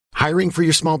Hiring for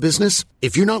your small business?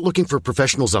 If you're not looking for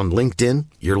professionals on LinkedIn,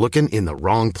 you're looking in the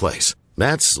wrong place.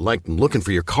 That's like looking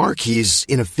for your car keys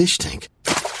in a fish tank.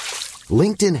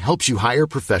 LinkedIn helps you hire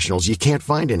professionals you can't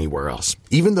find anywhere else,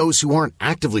 even those who aren't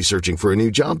actively searching for a new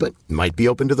job but might be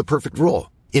open to the perfect role.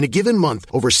 In a given month,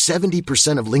 over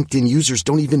 70% of LinkedIn users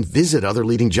don't even visit other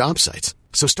leading job sites.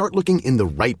 So start looking in the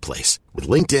right place. With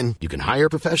LinkedIn, you can hire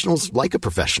professionals like a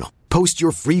professional. Post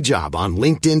your free job on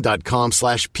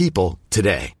linkedin.com/people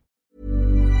today.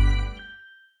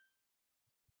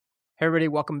 Hey everybody,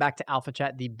 welcome back to Alpha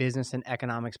Chat, the business and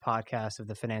economics podcast of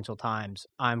the Financial Times.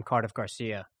 I'm Cardiff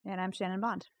Garcia. And I'm Shannon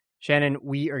Bond. Shannon,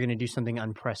 we are going to do something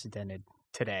unprecedented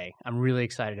today. I'm really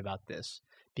excited about this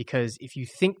because if you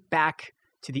think back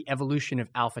to the evolution of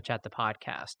Alpha Chat, the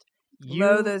podcast.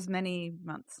 Lo those many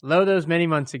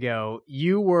months ago,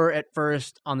 you were at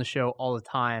first on the show all the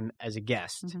time as a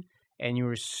guest. Mm-hmm. And you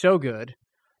were so good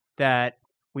that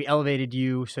we elevated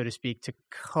you, so to speak, to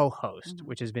co-host, mm-hmm.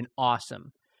 which has been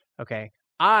awesome. Okay.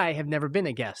 I have never been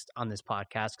a guest on this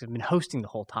podcast because I've been hosting the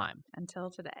whole time. Until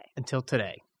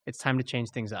today. It's time to change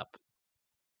things up.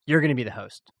 You're going to be the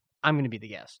host. I'm going to be the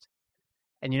guest.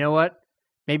 And you know what?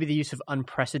 Maybe the use of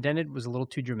unprecedented was a little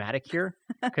too dramatic here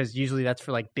because usually that's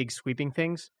for like big sweeping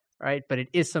things, right? But it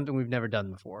is something we've never done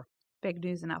before. Big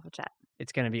news in Alpha Chat.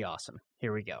 It's going to be awesome.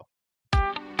 Here we go.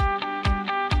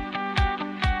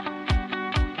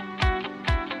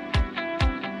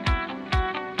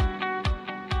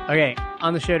 Okay,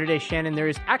 on the show today, Shannon, there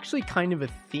is actually kind of a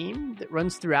theme that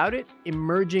runs throughout it.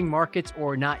 Emerging markets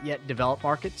or not yet developed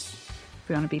markets.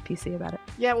 We want to be PC about it.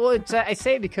 Yeah, well, I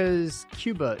say it because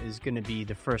Cuba is going to be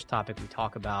the first topic we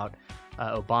talk about.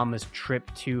 Obama's trip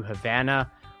to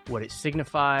Havana, what it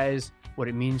signifies, what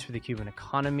it means for the Cuban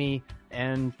economy,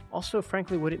 and also,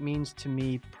 frankly, what it means to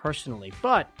me personally.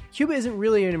 But Cuba isn't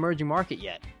really an emerging market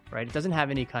yet, right? It doesn't have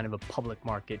any kind of a public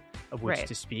market of which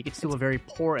to speak. It's still a very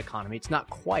poor economy. It's not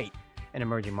quite an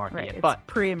emerging market yet. But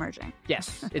pre-emerging.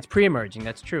 Yes, it's pre-emerging.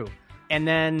 That's true. And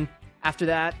then after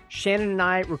that, Shannon and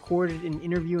I recorded an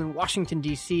interview in Washington,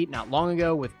 D.C. not long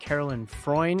ago with Carolyn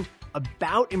Freund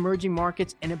about emerging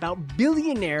markets and about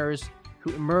billionaires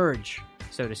who emerge,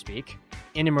 so to speak,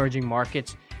 in emerging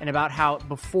markets, and about how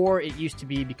before it used to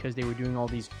be because they were doing all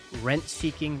these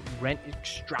rent-seeking,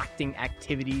 rent-extracting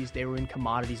activities, they were in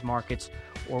commodities markets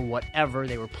or whatever,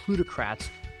 they were plutocrats.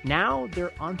 Now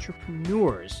they're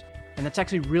entrepreneurs, and that's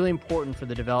actually really important for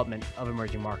the development of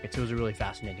emerging markets. It was a really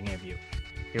fascinating interview.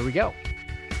 Here we go.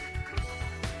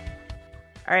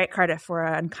 All right, Cardiff, we're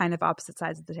on kind of opposite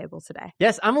sides of the table today.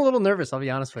 Yes, I'm a little nervous, I'll be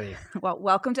honest with you. Well,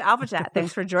 welcome to Alpha Chat.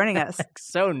 Thanks for joining us.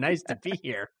 So nice to be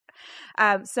here.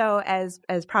 So as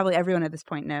probably everyone at this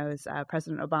point knows,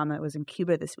 President Obama was in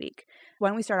Cuba this week. Why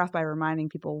don't we start off by reminding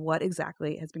people what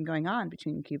exactly has been going on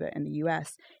between Cuba and the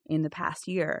U.S. in the past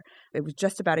year. It was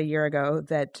just about a year ago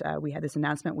that we had this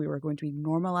announcement we were going to be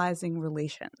normalizing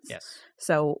relations. Yes.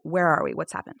 So where are we?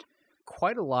 What's happened?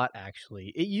 Quite a lot,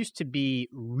 actually. It used to be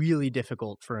really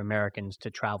difficult for Americans to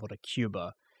travel to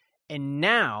Cuba. And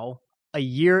now, a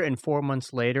year and 4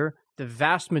 months later, the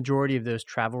vast majority of those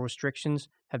travel restrictions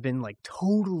have been like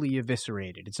totally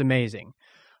eviscerated. It's amazing.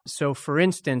 So, for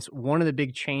instance, one of the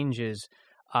big changes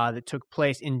that took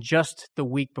place in just the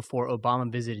week before Obama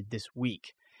visited this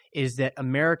week is that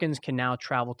Americans can now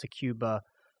travel to Cuba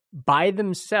by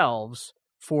themselves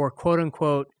for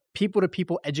quote-unquote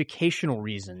people-to-people educational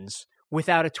reasons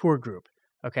without a tour group.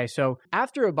 Okay, so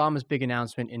after Obama's big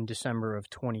announcement in December of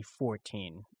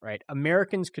 2014, right,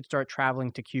 Americans could start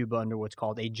traveling to Cuba under what's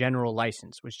called a general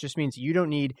license, which just means you don't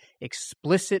need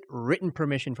explicit written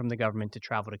permission from the government to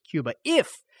travel to Cuba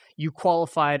if you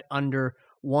qualified under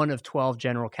one of 12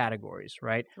 general categories,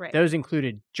 right? Those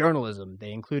included journalism,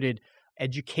 they included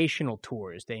educational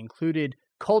tours, they included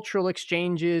cultural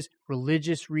exchanges,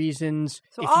 religious reasons,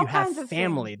 so if you have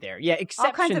family there. Yeah,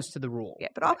 exceptions to the rule. Yeah,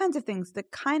 but all kinds of things that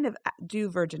kind of do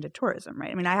verge into tourism, right?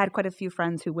 I mean, I had quite a few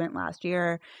friends who went last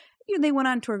year. You know, they went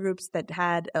on tour groups that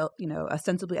had,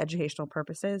 ostensibly educational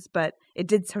purposes, but it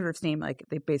did sort of seem like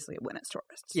they basically went as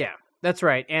tourists. Yeah, that's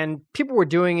right. And people were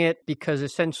doing it because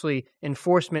essentially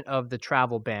enforcement of the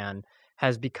travel ban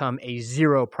has become a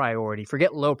zero priority.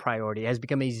 Forget low priority. It has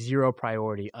become a zero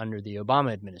priority under the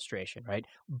Obama administration, right?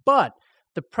 But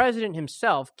the president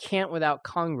himself can't, without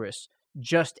Congress,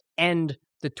 just end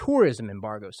the tourism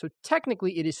embargo. So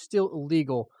technically, it is still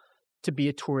illegal to be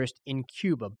a tourist in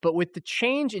Cuba. But with the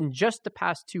change in just the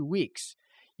past 2 weeks,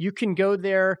 you can go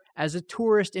there as a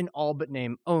tourist in all but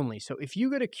name only. So if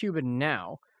you go to Cuba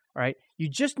now, all right, you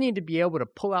just need to be able to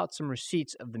pull out some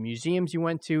receipts of the museums you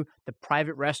went to, the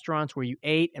private restaurants where you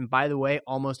ate. And by the way,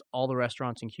 almost all the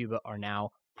restaurants in Cuba are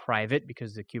now private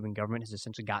because the Cuban government has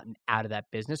essentially gotten out of that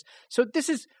business. So this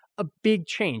is a big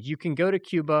change. You can go to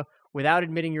Cuba without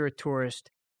admitting you're a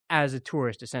tourist as a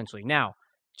tourist, essentially. Now,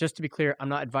 just to be clear, I'm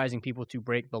not advising people to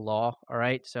break the law, all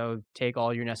right? So take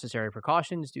all your necessary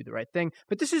precautions, do the right thing.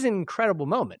 But this is an incredible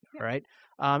moment, all right?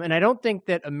 And I don't think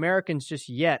that Americans just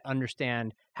yet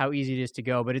understand how easy it is to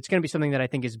go, but it's going to be something that I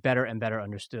think is better and better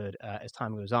understood as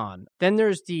time goes on. Then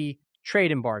there's the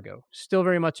trade embargo, still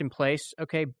very much in place,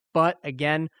 okay? But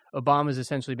again, Obama's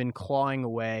essentially been clawing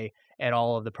away at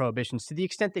all of the prohibitions to the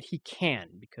extent that he can,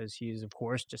 because he is, of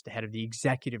course, just the head of the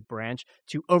executive branch.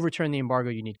 To overturn the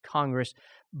embargo, you need Congress.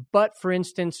 But for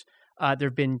instance, there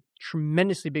have been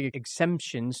tremendously big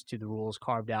exemptions to the rules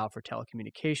carved out for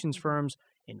telecommunications firms,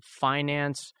 in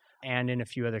finance, and in a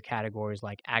few other categories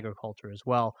like agriculture as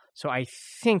well. So I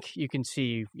think you can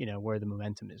see, where the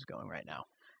momentum is going right now.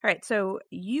 All right. So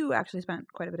you actually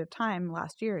spent quite a bit of time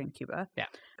last year in Cuba. Yeah.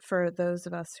 For those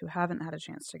of us who haven't had a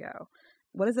chance to go,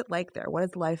 what is it like there? What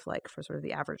is life like for sort of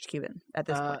the average Cuban at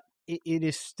this point? It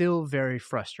is still very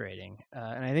frustrating.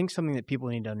 And I think something that people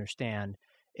need to understand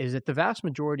is that the vast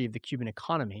majority of the Cuban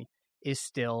economy is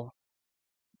still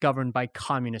governed by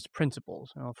communist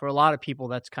principles. For a lot of people,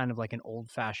 that's kind of like an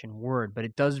old-fashioned word, but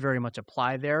it does very much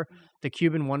apply there. The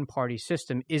Cuban one-party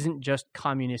system isn't just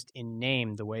communist in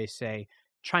name the way, say,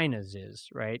 China's is,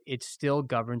 right? It still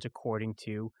governs according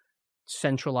to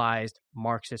centralized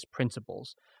Marxist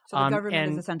principles. So the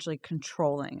government is essentially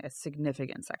controlling a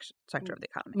significant sector of the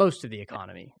economy. Most of the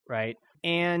economy, right?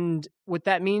 And what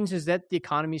that means is that the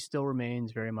economy still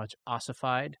remains very much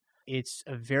ossified. It's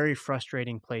a very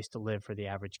frustrating place to live for the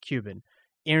average Cuban.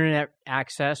 Internet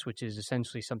access, which is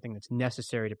essentially something that's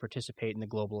necessary to participate in the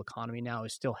global economy now,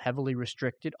 is still heavily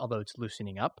restricted, although it's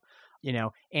loosening up,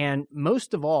 and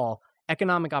most of all,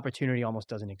 economic opportunity almost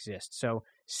doesn't exist. So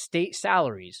state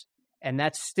salaries, and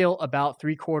that's still about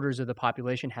 3/4 of the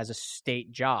population has a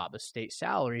state job, a state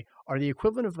salary, are the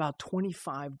equivalent of about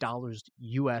 $25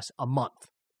 US a month.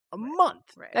 A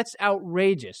month. Right. That's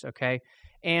outrageous, okay?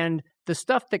 And the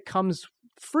stuff that comes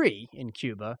free in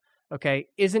Cuba, okay,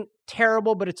 isn't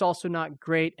terrible, but it's also not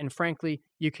great. And frankly,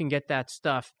 you can get that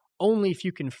stuff only if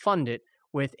you can fund it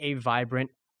with a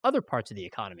vibrant other parts of the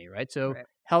economy, right? So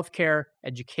healthcare,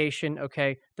 education,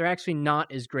 okay, they're actually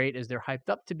not as great as they're hyped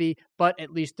up to be, but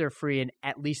at least they're free and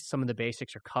at least some of the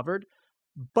basics are covered.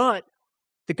 But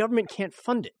the government can't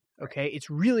fund it, okay? It's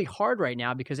really hard right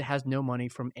now because it has no money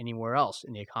from anywhere else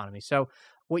in the economy. So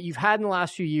what you've had in the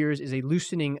last few years is a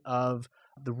loosening of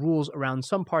the rules around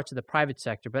some parts of the private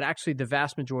sector, but actually the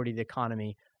vast majority of the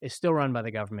economy is still run by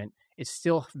the government. It's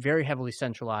still very heavily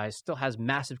centralized, still has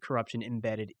massive corruption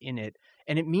embedded in it.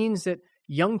 And it means that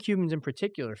young Cubans in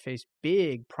particular face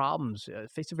big problems,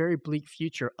 face a very bleak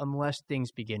future unless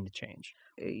things begin to change.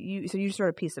 So you just wrote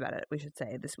a piece about it, we should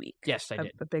say, this week. Yes, I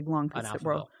did. A big, long piece that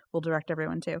we'll direct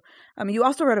everyone to. You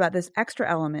also wrote about this extra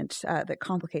element that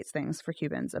complicates things for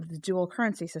Cubans of the dual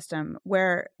currency system,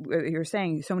 where you're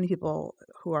saying so many people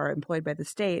who are employed by the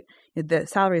state, the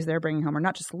salaries they're bringing home are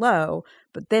not just low,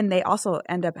 but then they also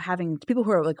end up having people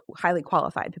who are like highly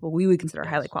qualified, people we would consider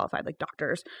highly qualified, like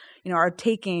doctors, are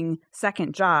taking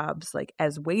second jobs like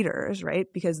as waiters, right?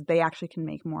 Because they actually can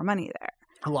make more money there.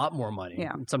 A lot more money.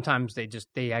 Yeah. And sometimes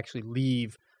they actually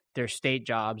leave their state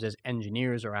jobs as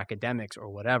engineers or academics or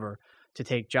whatever to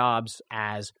take jobs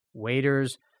as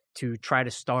waiters, to try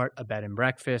to start a bed and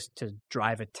breakfast, to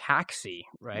drive a taxi,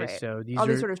 right? So these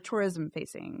are sort of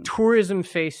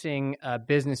tourism-facing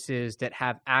businesses that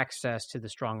have access to the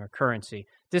stronger currency.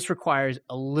 This requires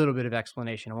a little bit of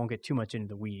explanation. I won't get too much into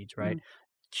the weeds, right?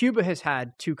 Cuba has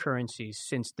had two currencies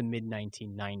since the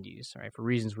mid-1990s, right? For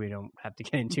reasons we don't have to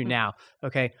get into now.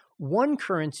 Okay, one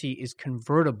currency is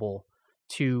convertible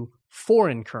to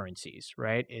foreign currencies,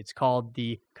 right? It's called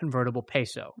the convertible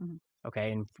peso.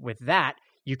 Okay, and with that,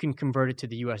 you can convert it to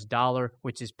the US dollar,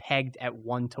 which is pegged at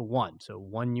 1-to-1. So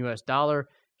 $1 US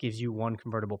gives you one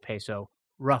convertible peso,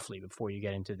 roughly, before you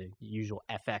get into the usual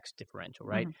FX differential,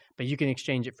 right? But you can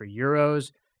exchange it for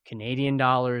euros, Canadian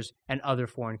dollars, and other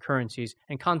foreign currencies,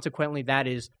 and consequently, that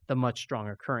is the much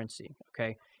stronger currency,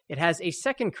 okay? It has a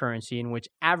second currency in which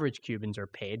average Cubans are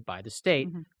paid by the state,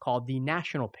 called the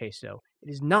national peso. It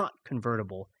is not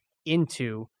convertible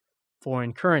into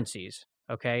foreign currencies,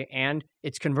 okay? And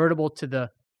it's convertible to the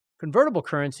convertible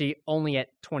currency only at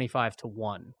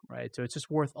 25-to-1, right? So it's just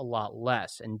worth a lot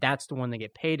less, and that's the one they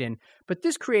get paid in. But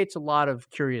this creates a lot of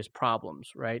curious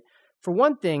problems, right? For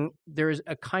one thing, there's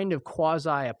a kind of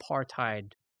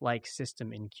quasi-apartheid-like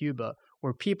system in Cuba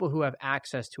where people who have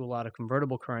access to a lot of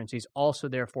convertible currencies also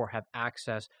therefore have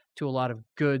access to a lot of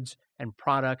goods and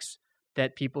products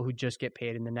that people who just get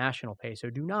paid in the national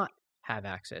peso do not have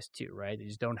access to, right? They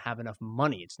just don't have enough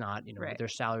money. It's not, Right. their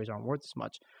salaries aren't worth as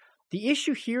much. The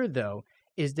issue here, though,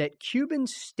 is that Cuban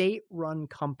state-run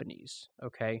companies,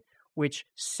 okay, which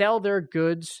sell their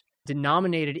goods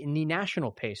denominated in the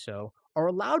national peso, are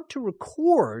allowed to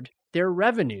record their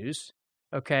revenues,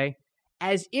 okay,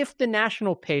 as if the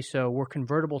national peso were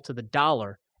convertible to the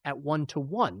dollar at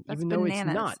 1-to-1, That's even though it's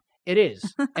bananas. not. It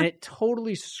is. And it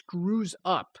totally screws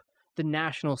up the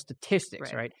national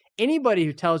statistics, right? Anybody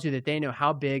who tells you that they know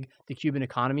how big the Cuban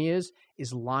economy is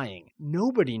lying.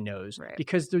 Nobody knows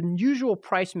because the usual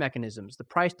price mechanisms, the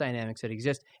price dynamics that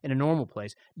exist in a normal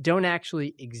place don't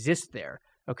actually exist there,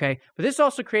 okay? But this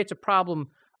also creates a problem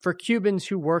for Cubans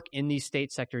who work in these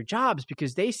state sector jobs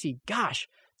because they see, gosh,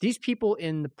 these people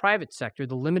in the private sector,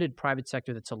 the limited private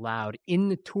sector that's allowed in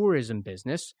the tourism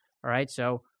business, all right,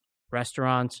 so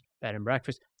restaurants, bed and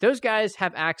breakfast, those guys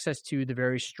have access to the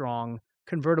very strong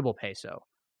convertible peso,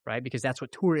 right? Because that's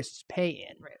what tourists pay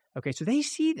in. Right. Okay, so they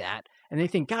see that and they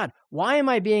think, God, why am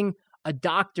I being a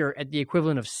doctor at the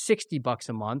equivalent of $60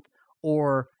 a month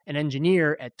or an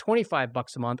engineer at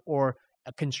 $25 a month or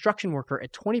a construction worker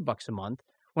at $20 a month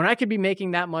when I could be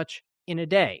making that much in a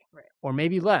day or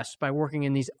maybe less by working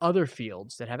in these other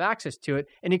fields that have access to it?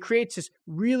 And it creates this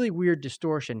really weird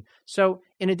distortion. So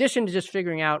in addition to just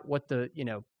figuring out what the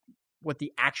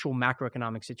actual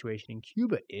macroeconomic situation in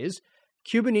Cuba is,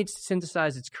 Cuba needs to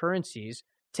synthesize its currencies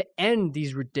to end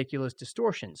these ridiculous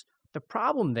distortions. The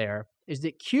problem there is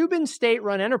that Cuban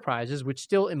state-run enterprises, which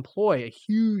still employ a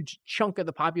huge chunk of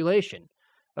the population,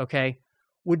 okay,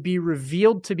 would be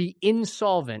revealed to be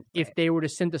insolvent if they were to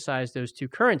synthesize those two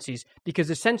currencies, because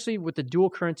essentially what the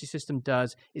dual currency system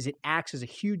does is it acts as a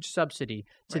huge subsidy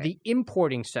to the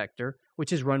importing sector,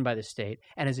 which is run by the state,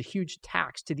 and as a huge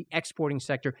tax to the exporting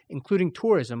sector, including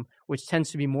tourism, which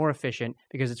tends to be more efficient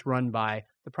because it's run by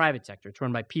the private sector. It's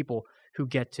run by people who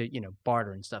get to,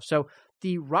 barter and stuff. So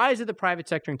the rise of the private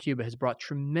sector in Cuba has brought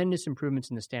tremendous improvements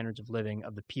in the standards of living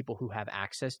of the people who have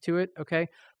access to it, okay?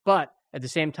 But at the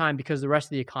same time, because the rest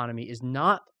of the economy is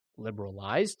not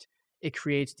liberalized, it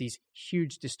creates these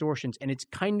huge distortions, and it's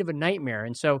kind of a nightmare.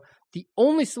 And so the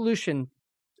only solution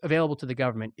available to the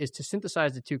government is to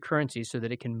synthesize the two currencies so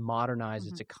that it can modernize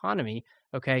its economy,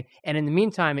 okay? And in the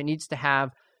meantime, it needs to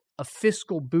have a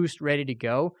fiscal boost ready to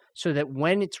go so that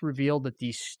when it's revealed that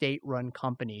these state-run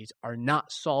companies are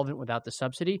not solvent without the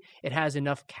subsidy, it has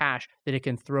enough cash that it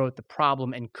can throw at the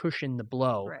problem and cushion the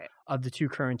blow of the two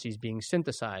currencies being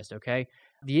synthesized, okay?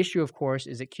 The issue, of course,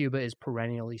 is that Cuba is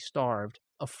perennially starved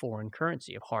of foreign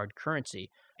currency, of hard currency.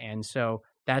 And so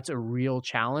that's a real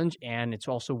challenge, and it's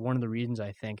also one of the reasons,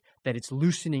 I think, that it's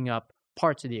loosening up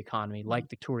parts of the economy, like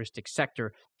the touristic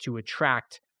sector, to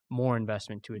attract more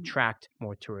investment, to attract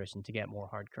more tourists, and to get more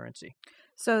hard currency.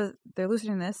 So they're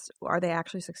loosening this. Are they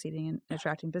actually succeeding in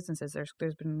attracting businesses?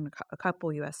 There's been a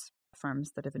couple U.S.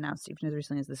 firms that have announced, even as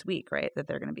recently as this week, right, that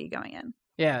they're going to be going in.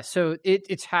 Yeah, so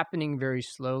it's happening very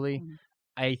slowly.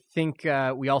 I think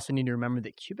we also need to remember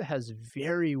that Cuba has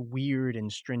very weird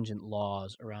and stringent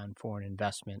laws around foreign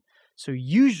investment. So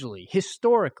usually,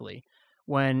 historically,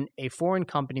 when a foreign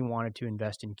company wanted to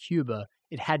invest in Cuba,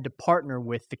 it had to partner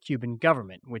with the Cuban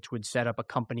government, which would set up a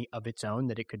company of its own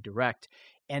that it could direct.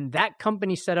 And that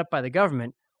company set up by the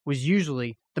government was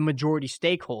usually the majority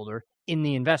stakeholder in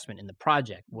the investment, in the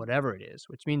project, whatever it is,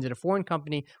 which means that a foreign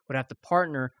company would have to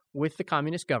partner with the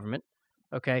communist government,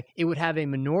 okay? It would have a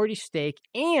minority stake,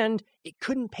 and it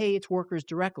couldn't pay its workers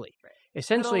directly.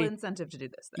 Essentially, little incentive to do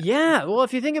this, though. Yeah, well,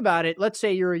 if you think about it, let's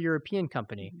say you're a European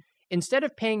company. Instead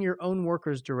of paying your own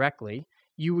workers directly,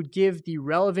 you would give the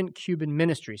relevant Cuban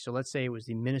ministry, so let's say it was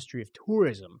the Ministry of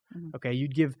Tourism, okay?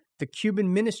 You'd give the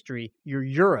Cuban ministry your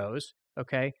euros,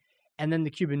 okay? And then the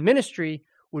Cuban ministry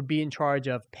would be in charge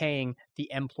of paying the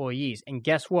employees. And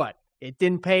guess what? It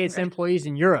didn't pay its employees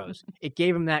in euros. It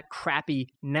gave them that crappy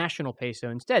national peso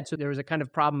instead. So there was a kind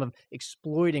of problem of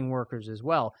exploiting workers as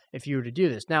well if you were to do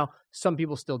this. Now, some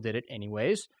people still did it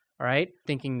anyways, all right,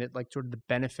 thinking that like sort of the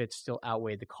benefits still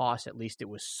outweighed the costs. At least it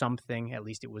was something. At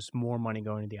least it was more money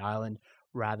going to the island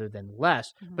rather than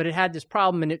less. But it had this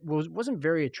problem, and it wasn't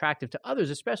very attractive to others,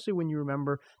 especially when you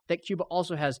remember that Cuba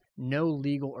also has no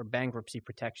legal or bankruptcy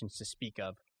protections to speak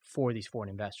of for these foreign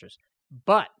investors.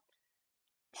 But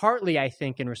partly, I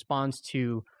think, in response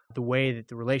to the way that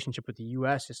the relationship with the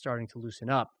U.S. is starting to loosen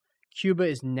up, Cuba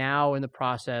is now in the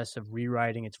process of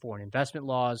rewriting its foreign investment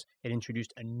laws. It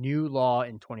introduced a new law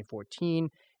in 2014.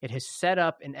 It has set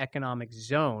up an economic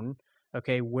zone,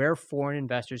 okay, where foreign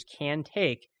investors can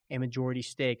take a majority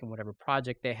stake in whatever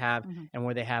project they have and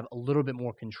where they have a little bit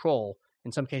more control,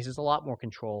 in some cases a lot more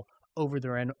control, over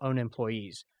their own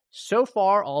employees. So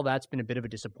far, all that's been a bit of a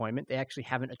disappointment. They actually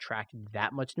haven't attracted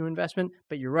that much new investment.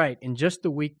 But you're right. In just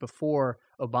the week before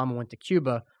Obama went to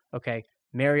Cuba, okay,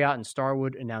 Marriott and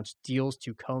Starwood announced deals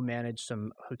to co-manage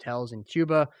some hotels in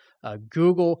Cuba.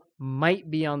 Google might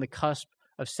be on the cusp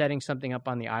of setting something up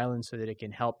on the island so that it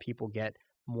can help people get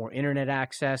more internet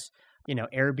access.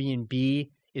 Airbnb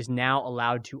is now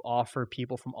allowed to offer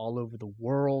people from all over the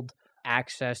world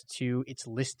access to its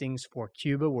listings for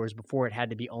Cuba, whereas before it had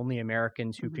to be only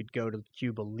Americans who could go to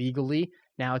Cuba legally.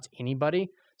 Now it's anybody.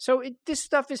 So this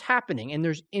stuff is happening, and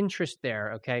there's interest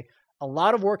there, okay? A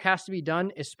lot of work has to be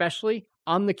done, especially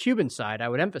on the Cuban side. I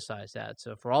would emphasize that.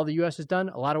 So for all the U.S. has done,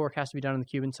 a lot of work has to be done on the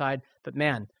Cuban side. But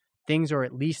man, things are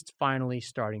at least finally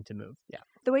starting to move. Yeah.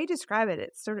 The way you describe it,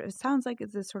 it sounds like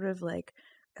it's this sort of like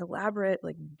elaborate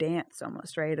like dance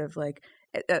almost, right? Of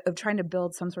trying to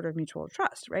build some sort of mutual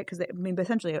trust, right? Because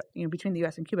essentially, between the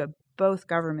U.S. and Cuba, both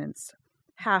governments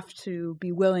have to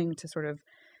be willing to sort of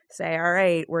say, all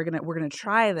right, we're gonna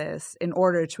try this in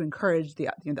order to encourage the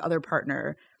other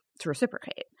partner to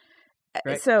reciprocate.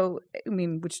 Right. So,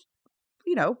 which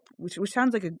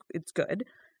sounds like it's good.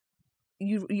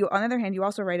 You on the other hand, you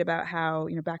also write about how,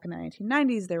 back in the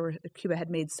 1990s, Cuba had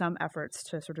made some efforts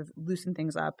to sort of loosen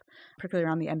things up, particularly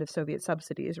around the end of Soviet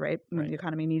subsidies, right? When the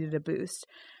economy needed a boost.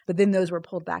 But then those were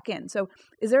pulled back in. So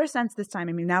is there a sense this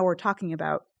time, now we're talking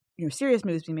about, serious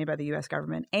moves being made by the U.S.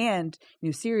 government and,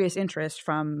 serious interest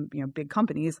from, big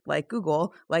companies like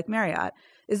Google, like Marriott.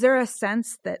 Is there a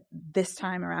sense that this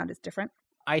time around is different?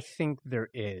 I think there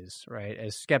is, right?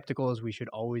 As skeptical as we should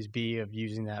always be of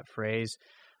using that phrase,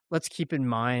 let's keep in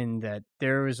mind that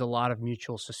there is a lot of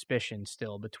mutual suspicion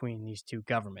still between these two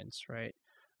governments, right?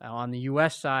 On the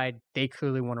U.S. side, they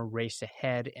clearly want to race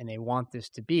ahead, and they want this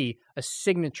to be a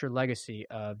signature legacy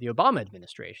of the Obama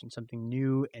administration, something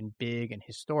new and big and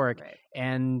historic. Right.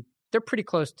 And they're pretty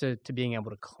close to being able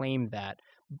to claim that.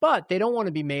 But they don't want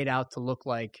to be made out to look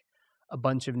like a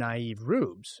bunch of naive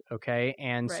rubes, okay?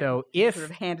 And so if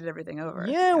sort of handed everything over.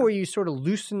 Yeah, where you sort of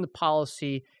loosen the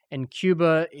policy and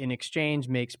Cuba in exchange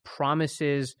makes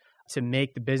promises to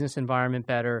make the business environment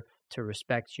better, to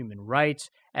respect human rights.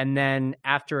 And then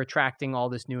after attracting all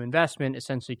this new investment,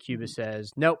 essentially Cuba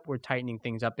says, nope, we're tightening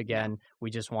things up again. We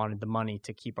just wanted the money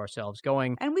to keep ourselves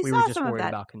going. And we were just worried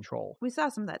about control. We saw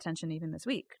some of that tension even this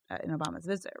week in Obama's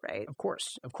visit, right? Of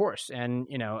course. And,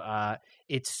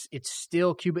 it's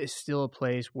still, Cuba is still a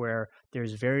place where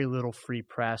there's very little free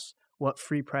press. What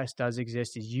free press does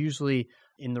exist is usually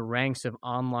in the ranks of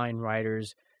online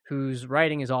writers whose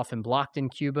writing is often blocked in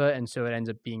Cuba, and so it ends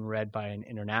up being read by an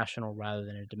international rather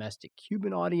than a domestic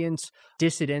Cuban audience.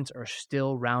 Dissidents are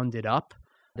still rounded up.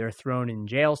 They're thrown in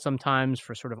jail sometimes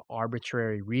for sort of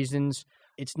arbitrary reasons.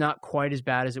 It's not quite as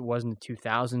bad as it was in the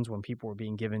 2000s when people were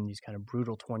being given these kind of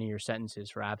brutal 20-year sentences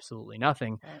for absolutely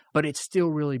nothing, but it's still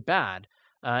really bad.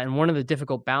 And one of the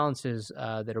difficult balances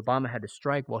that Obama had to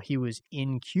strike while he was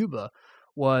in Cuba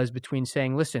was between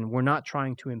saying, listen, we're not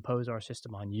trying to impose our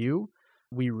system on you.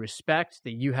 We respect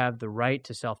that you have the right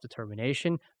to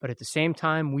self-determination, but at the same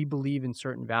time, we believe in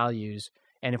certain values.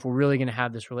 And if we're really going to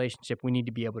have this relationship, we need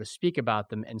to be able to speak about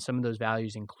them. And some of those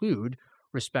values include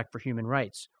respect for human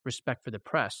rights, respect for the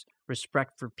press,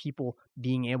 respect for people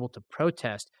being able to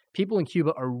protest. People in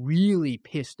Cuba are really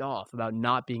pissed off about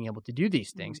not being able to do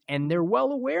these things. And they're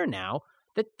well aware now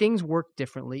that things work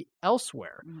differently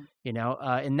elsewhere.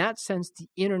 In that sense, the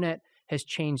internet has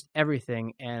changed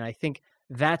everything. And I think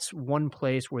that's one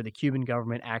place where the Cuban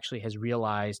government actually has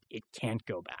realized it can't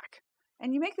go back.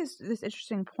 And you make this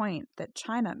interesting point that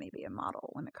China may be a model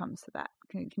when it comes to that.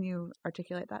 Can you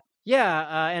articulate that?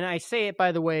 Yeah, and I say it,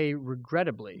 by the way,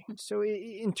 regrettably. So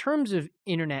in terms of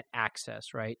internet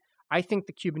access, right, I think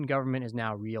the Cuban government has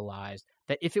now realized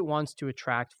that if it wants to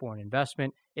attract foreign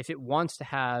investment, if it wants to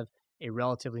have a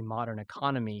relatively modern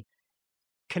economy,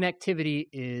 connectivity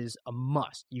is a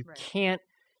must. You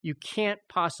can't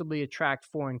possibly attract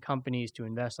foreign companies to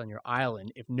invest on your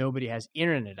island if nobody has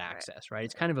internet access, right?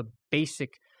 It's kind of a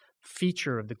basic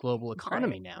feature of the global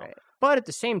economy now. Right. But at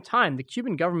the same time, the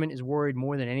Cuban government is worried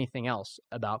more than anything else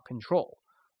about control,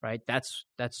 right? That's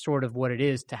sort of what it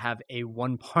is to have a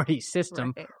one-party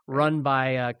system run by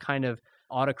a kind of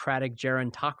autocratic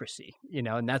gerontocracy,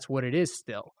 and that's what it is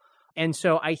still. And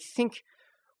so I think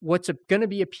what's going to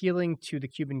be appealing to the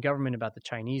Cuban government about the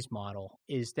Chinese model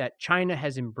is that China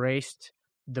has embraced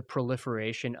the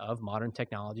proliferation of modern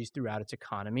technologies throughout its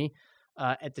economy.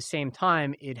 At the same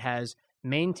time, it has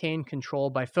maintained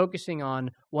control by focusing on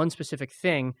one specific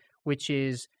thing, which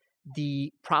is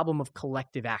the problem of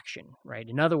collective action, right?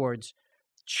 In other words,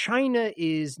 China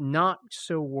is not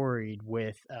so worried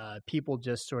with people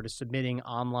just sort of submitting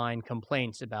online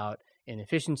complaints about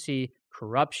inefficiency,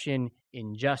 corruption,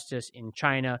 injustice in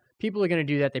China. People are going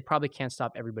to do that. They probably can't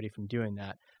stop everybody from doing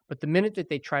that. But the minute that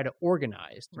they try to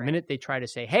organize, the minute they try to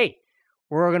say, hey,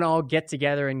 we're going to all get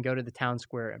together and go to the town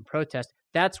square and protest,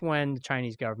 that's when the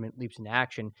Chinese government leaps into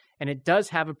action. And it does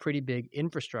have a pretty big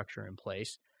infrastructure in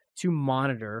place to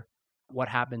monitor what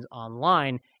happens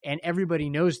online. And everybody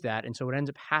knows that. And so what ends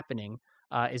up happening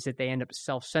is that they end up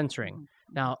self-censoring.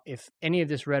 Now, if any of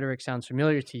this rhetoric sounds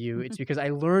familiar to you, it's because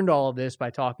I learned all of this by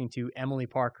talking to Emily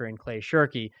Parker and Clay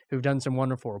Shirky, who've done some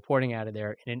wonderful reporting out of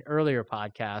there in an earlier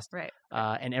podcast. Right.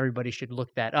 And everybody should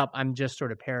look that up. I'm just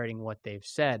sort of parroting what they've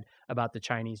said about the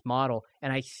Chinese model.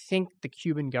 And I think the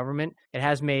Cuban government, it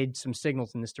has made some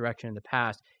signals in this direction in the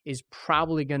past, is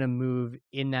probably going to move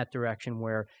in that direction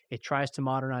where it tries to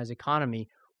modernize economy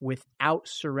without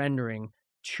surrendering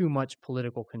too much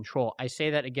political control. I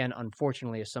say that again,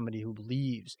 unfortunately, as somebody who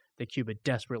believes that Cuba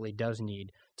desperately does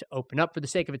need to open up for the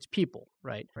sake of its people,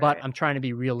 right? But I'm trying to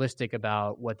be realistic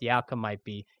about what the outcome might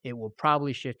be. It will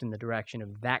probably shift in the direction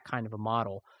of that kind of a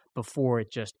model before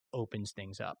it just opens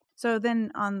things up. So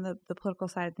then on the political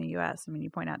side in the U.S., I mean, you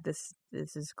point out this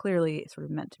is clearly sort of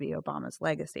meant to be Obama's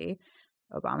legacy.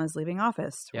 Obama's leaving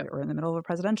office. Yep. We're in the middle of a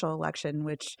presidential election,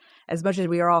 which, as much as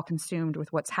we are all consumed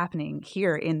with what's happening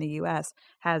here in the U.S.,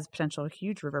 has potential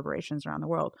huge reverberations around the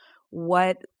world.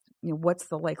 What's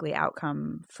the likely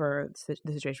outcome for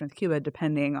the situation with Cuba,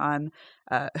 depending on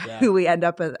who we end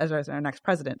up as our next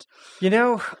president?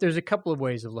 There's a couple of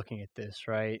ways of looking at this,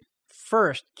 right?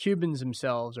 First, Cubans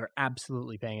themselves are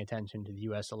absolutely paying attention to the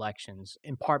U.S. elections,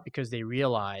 in part because they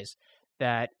realize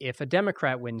that if a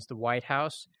Democrat wins the White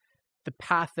House, the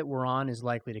path that we're on is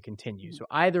likely to continue. So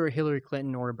either a Hillary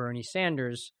Clinton or a Bernie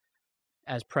Sanders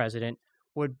as president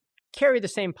would carry the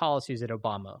same policies that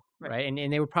Obama, right?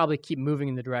 And they would probably keep moving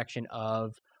in the direction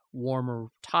of warmer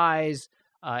ties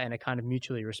and a kind of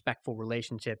mutually respectful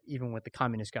relationship, even with the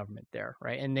communist government there,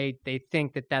 right? And they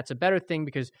think that that's a better thing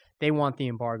because they want the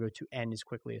embargo to end as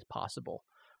quickly as possible,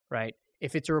 right?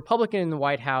 If it's a Republican in the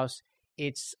White House,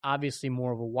 it's obviously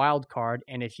more of a wild card.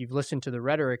 And if you've listened to the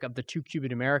rhetoric of the two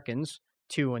Cuban Americans,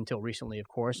 two until recently, of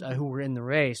course, who were in the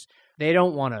race, they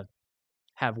don't want to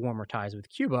have warmer ties with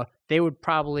Cuba. They would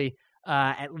probably,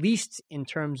 at least in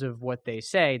terms of what they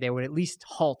say, they would at least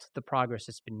halt the progress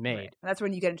that's been made. Right. And that's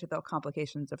when you get into the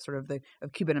complications of sort of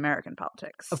of Cuban American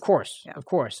politics. Of course.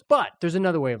 But there's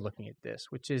another way of looking at this,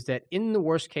 which is that in the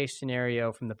worst case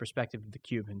scenario from the perspective of the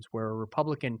Cubans, where a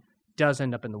Republican does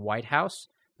end up in the White House,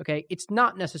 okay, it's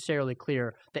not necessarily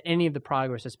clear that any of the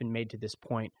progress that's been made to this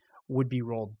point would be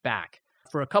rolled back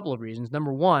for a couple of reasons.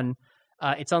 Number one,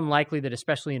 it's unlikely that,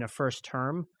 especially in a first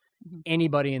term,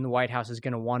 anybody in the White House is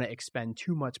going to want to expend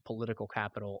too much political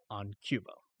capital on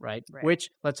Cuba, right? Which,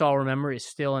 let's all remember, is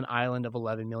still an island of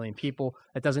 11 million people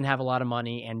that doesn't have a lot of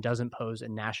money and doesn't pose a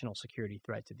national security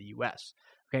threat to the U.S.,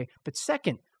 okay? But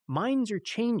second, minds are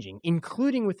changing,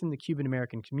 including within the Cuban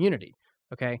American community,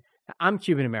 okay? Now, I'm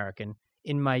Cuban American.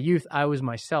 In my youth, I was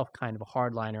myself kind of a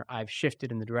hardliner. I've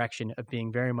shifted in the direction of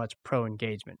being very much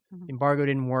pro-engagement. Embargo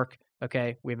didn't work.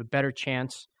 Okay, we have a better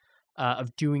chance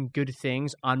of doing good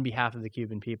things on behalf of the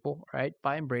Cuban people, right,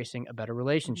 by embracing a better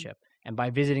relationship and by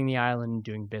visiting the island and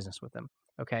doing business with them.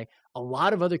 Okay, a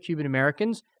lot of other Cuban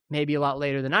Americans, maybe a lot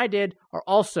later than I did, are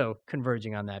also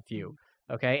converging on that view.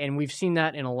 Okay, and we've seen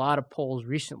that in a lot of polls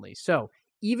recently. So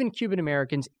even Cuban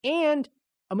Americans and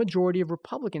a majority of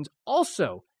Republicans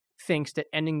also thinks that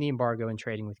ending the embargo and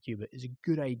trading with Cuba is a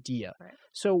good idea. Right.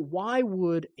 So why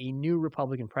would a new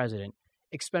Republican president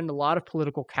expend a lot of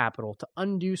political capital to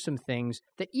undo some things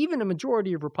that even a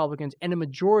majority of Republicans and a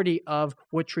majority of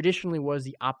what traditionally was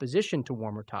the opposition to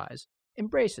warmer ties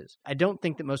embraces? I don't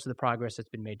think that most of the progress that's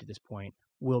been made to this point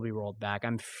will be rolled back.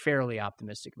 I'm fairly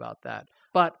optimistic about that.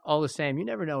 But all the same, you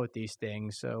never know with these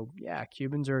things. So yeah,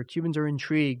 Cubans are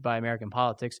intrigued by American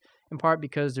politics, in part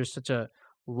because there's such a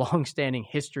long-standing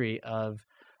history of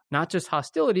not just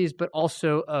hostilities, but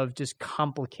also of just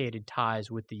complicated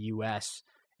ties with the U.S.,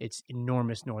 its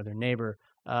enormous northern neighbor,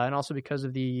 and also because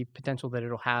of the potential that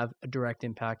it'll have a direct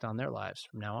impact on their lives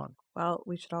from now on. Well,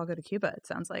 we should all go to Cuba, it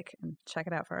sounds like, and check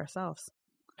it out for ourselves.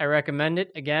 I recommend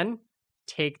it. Again,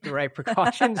 take the right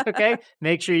precautions, okay?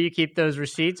 Make sure you keep those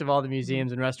receipts of all the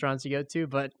museums and restaurants you go to.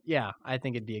 But yeah, I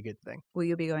think it'd be a good thing. Will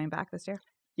you be going back this year?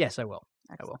 Yes, I will.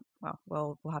 Excellent. I will.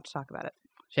 Well, we'll have to talk about it.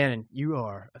 Shannon, you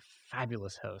are a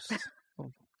fabulous host.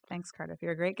 Thanks, Cardiff.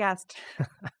 You're a great guest.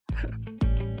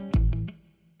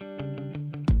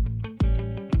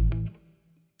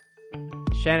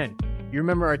 Shannon, you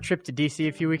remember our trip to D.C.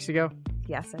 a few weeks ago?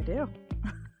 Yes, I do.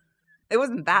 It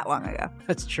wasn't that long ago.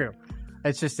 That's true.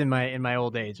 It's just in my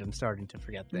old age, I'm starting to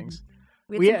forget things.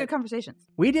 We had some good conversations.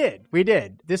 We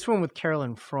did. This one with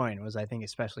Carolyn Freund was, I think,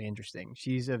 especially interesting.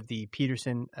 She's of the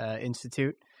Peterson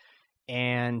Institute,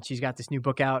 and she's got this new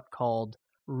book out called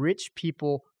Rich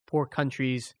People, Poor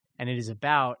Countries, and it is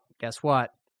about, guess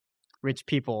what? Rich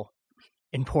people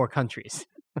in poor countries.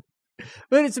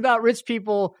 But it's about rich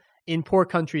people in poor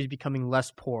countries becoming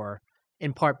less poor,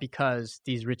 in part because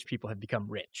these rich people have become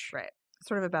rich. Right.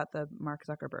 Sort of about the Mark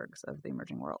Zuckerbergs of the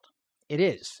emerging world. It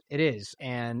is.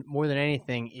 And more than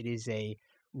anything, it is a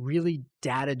really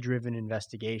data-driven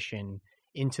investigation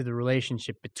into the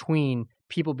relationship between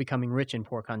people becoming rich in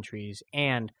poor countries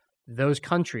and those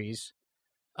countries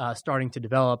starting to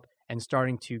develop and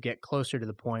starting to get closer to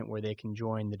the point where they can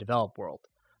join the developed world.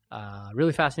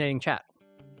 Really fascinating chat.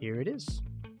 Here it is.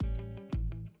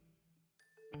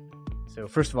 So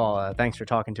first of all, thanks for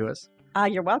talking to us.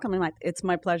 You're welcome. It's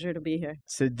my pleasure to be here.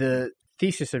 So the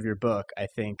thesis of your book, I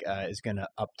think, is going to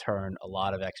upturn a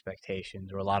lot of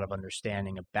expectations or a lot of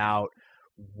understanding about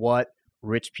what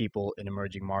rich people in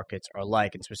emerging markets are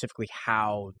like, and specifically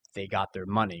how they got their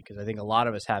money. Because I think a lot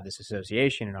of us have this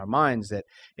association in our minds that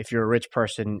if you're a rich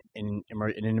person in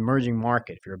an emerging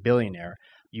market, if you're a billionaire,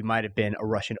 you might have been a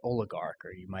Russian oligarch,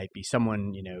 or you might be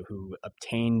someone, who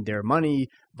obtained their money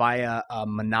via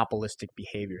monopolistic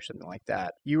behavior, something like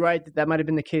that. You write that might have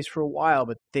been the case for a while,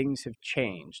 but things have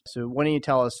changed. So why don't you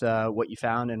tell us what you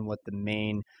found and what the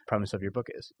main premise of your book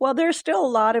is? Well, there's still a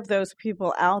lot of those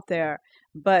people out there,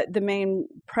 but the main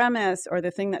premise, or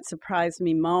the thing that surprised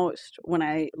me most when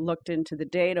I looked into the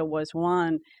data, was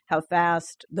one, how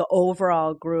fast the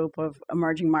overall group of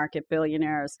emerging market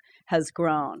billionaires has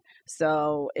grown.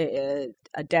 So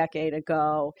a decade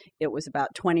ago, it was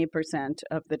about 20%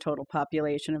 of the total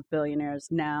population of billionaires.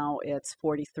 Now it's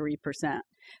 43%.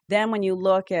 Then when you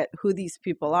look at who these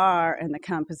people are and the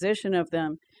composition of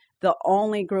them, the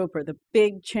only group, or the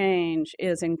big change,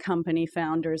 is in company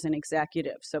founders and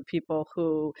executives. So people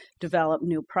who develop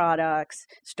new products,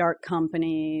 start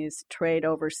companies, trade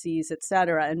overseas, et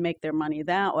cetera, and make their money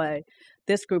that way.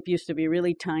 This group used to be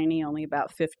really tiny, only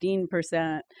about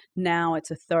 15%. Now it's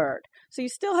a third. So you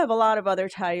still have a lot of other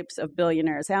types of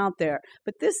billionaires out there,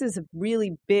 but this is a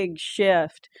really big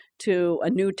shift to a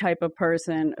new type of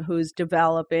person who's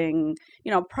developing,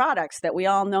 products that we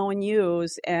all know and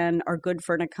use and are good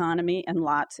for an economy and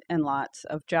lots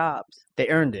of jobs. They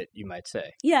earned it, you might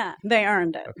say. Yeah, they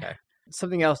earned it. Okay.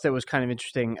 Something else that was kind of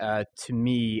interesting to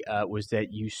me was that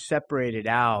you separated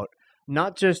out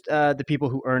not just the people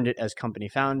who earned it as company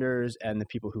founders and the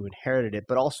people who inherited it,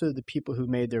 but also the people who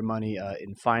made their money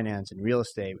in finance and real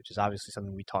estate, which is obviously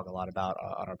something we talk a lot about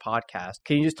on our podcast.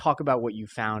 Can you just talk about what you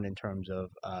found in terms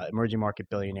of emerging market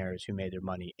billionaires who made their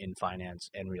money in finance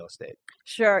and real estate?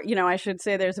 Sure. I should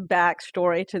say there's a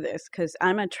backstory to this, because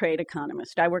I'm a trade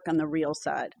economist. I work on the real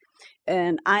side.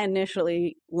 And I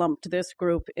initially lumped this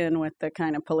group in with the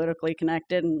kind of politically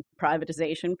connected and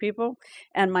privatization people.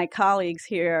 And my colleagues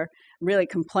here really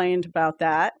complained about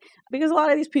that, because a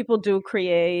lot of these people do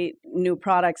create new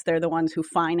products. They're the ones who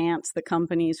finance the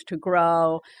companies to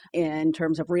grow. In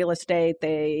terms of real estate,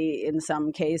 they, in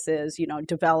some cases,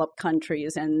 develop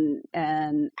countries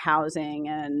and housing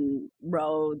and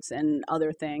roads and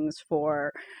other things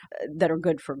that are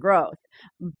good for growth.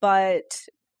 But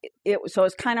so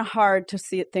it's kind of hard to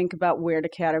think about where to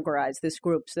categorize this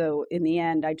group. So in the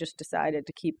end, I just decided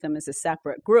to keep them as a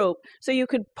separate group. So you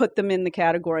could put them in the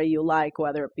category you like,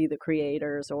 whether it be the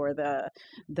creators or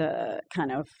the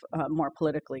kind of more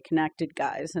politically connected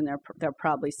guys. And they're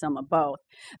probably some of both.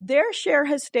 Their share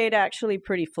has stayed actually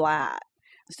pretty flat.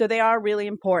 So they are really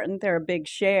important. They're a big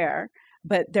share,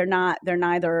 but they're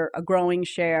neither a growing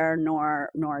share nor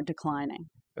declining.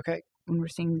 Okay. When we're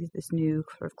seeing this new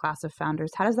sort of class of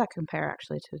founders, how does that compare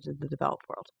actually to the developed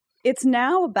world? It's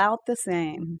now about the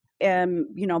same. And,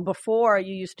 before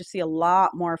you used to see a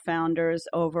lot more founders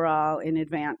overall in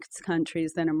advanced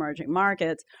countries than emerging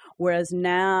markets, whereas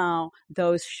now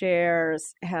those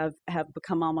shares have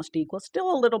become almost equal.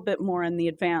 Still a little bit more in the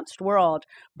advanced world,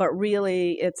 but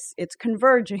really it's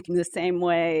converging the same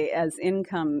way as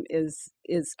income is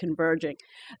converging.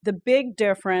 The big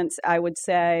difference, I would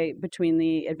say, between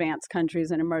the advanced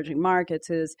countries and emerging markets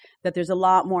is that there's a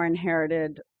lot more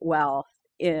inherited wealth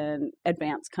in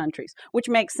advanced countries, which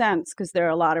makes sense because there are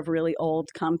a lot of really old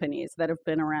companies that have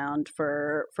been around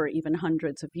for even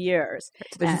hundreds of years.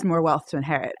 So there's just more wealth to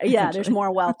inherit. Yeah, there's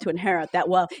more wealth to inherit.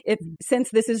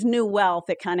 Since this is new wealth,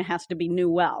 it kind of has to be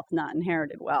new wealth, not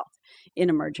inherited wealth in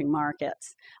emerging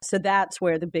markets. So that's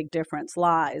where the big difference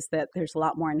lies, that there's a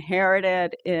lot more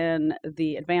inherited in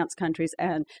the advanced countries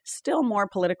and still more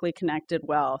politically connected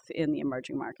wealth in the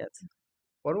emerging markets.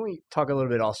 Why don't we talk a little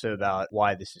bit also about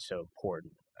why this is so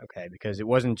important? Okay, because it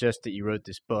wasn't just that you wrote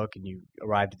this book and you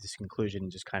arrived at this conclusion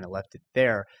and just kind of left it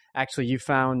there. Actually, you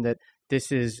found that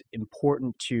this is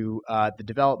important to the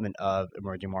development of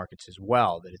emerging markets as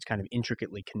well, that it's kind of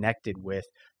intricately connected with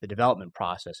the development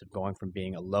process of going from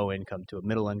being a low income to a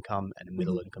middle income and a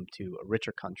middle income to a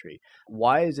richer country.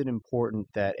 Why is it important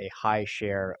that a high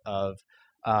share of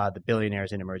the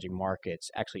billionaires in emerging markets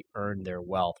actually earn their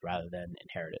wealth rather than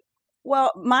inherit it?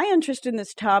 Well, my interest in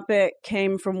this topic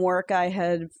came from work I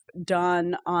had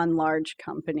done on large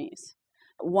companies.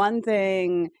 One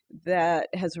thing that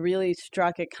has really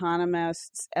struck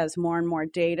economists as more and more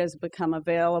data has become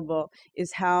available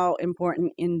is how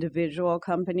important individual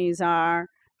companies are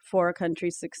for a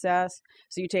country's success.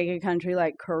 So you take a country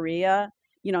like Korea,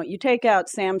 you take out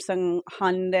Samsung,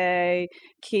 Hyundai,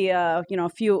 Kia,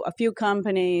 a few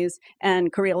companies,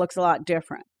 and Korea looks a lot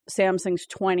different. Samsung's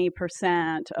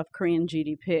 20% of Korean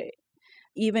GDP.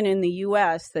 Even in the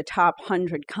U.S., the top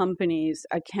 100 companies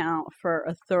account for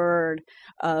a third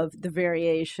of the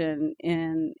variation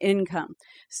in income.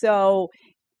 So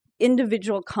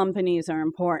individual companies are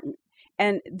important.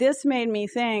 And this made me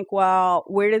think, well,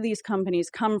 where do these companies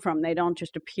come from? They don't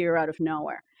just appear out of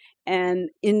nowhere. And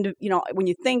when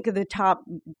you think of the top,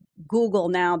 Google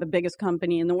now, the biggest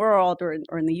company in the world or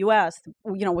in the U.S.,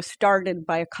 was started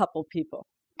by a couple people.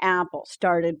 Apple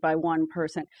started by one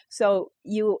person. So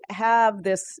you have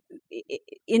this,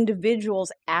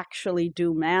 individuals actually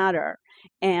do matter.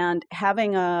 And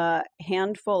having a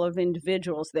handful of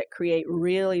individuals that create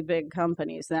really big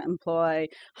companies that employ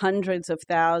hundreds of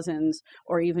thousands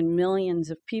or even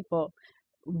millions of people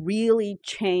really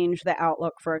change the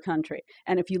outlook for a country.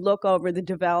 And if you look over the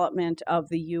development of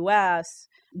the U.S.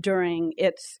 during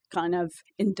its kind of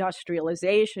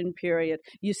industrialization period,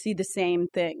 you see the same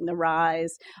thing, the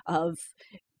rise of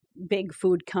big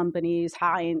food companies,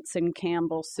 Heinz and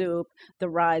Campbell Soup, the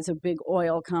rise of big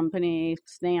oil companies,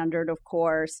 Standard, of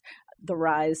course, the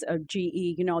rise of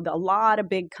GE. A lot of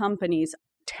big companies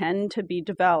tend to be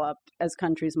developed as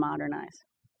countries modernize.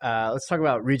 Let's talk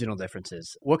about regional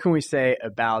differences. What can we say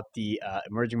about the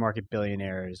emerging market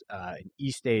billionaires in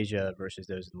East Asia versus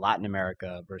those in Latin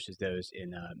America versus those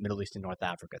in Middle East and North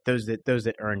Africa, those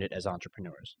that earned it as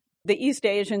entrepreneurs? The East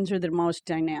Asians are the most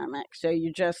dynamic. So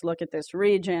you just look at this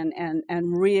region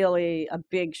and really a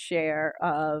big share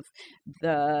of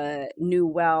the new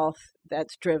wealth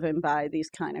that's driven by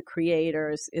these kind of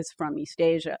creators is from East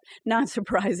Asia. Not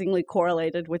surprisingly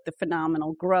correlated with the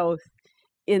phenomenal growth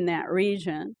in that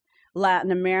region.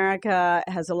 Latin America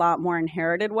has a lot more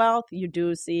inherited wealth. You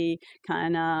do see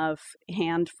kind of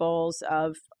handfuls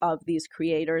of these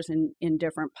creators in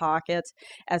different pockets,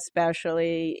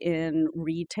 especially in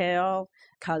retail,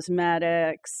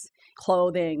 cosmetics,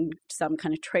 clothing, some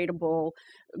kind of tradable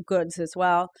goods as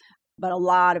well, but a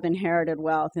lot of inherited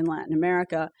wealth in Latin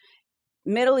America.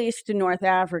 Middle East and North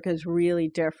Africa is really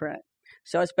different.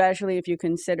 So especially if you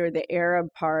consider the Arab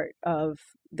part of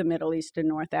the Middle East and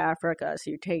North Africa,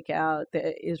 so you take out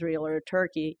the Israel or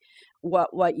Turkey,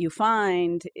 what you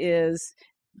find is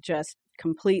just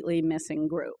completely missing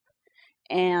group.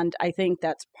 And I think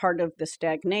that's part of the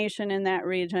stagnation in that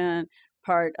region,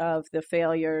 part of the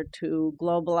failure to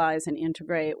globalize and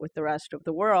integrate with the rest of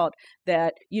the world,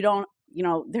 that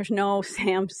there's no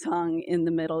Samsung in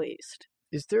the Middle East.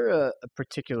 Is there a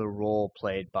particular role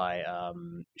played by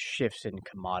shifts in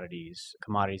commodities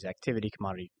activity,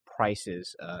 commodity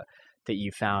prices that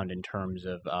you found in terms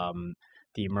of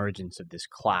the emergence of this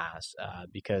class?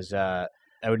 Because I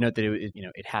would note that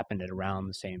it happened at around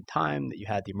the same time that you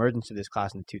had the emergence of this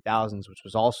class in the 2000s, which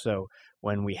was also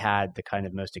when we had the kind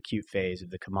of most acute phase of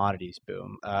the commodities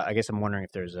boom. I guess I'm wondering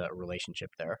if there's a relationship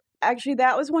there. Actually,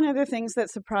 that was one of the things that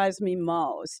surprised me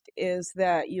most, is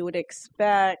that you would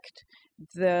expect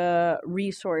the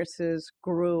resources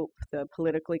group, the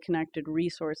politically connected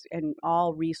resource, and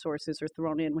all resources are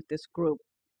thrown in with this group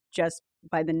just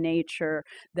by the nature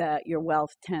that your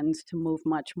wealth tends to move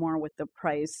much more with the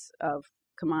price of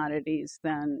commodities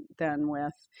than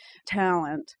with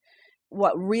talent.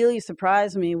 What really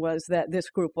surprised me was that this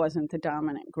group wasn't the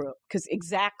dominant group, because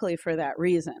exactly for that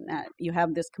reason, that you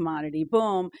have this commodity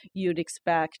boom, you'd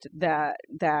expect that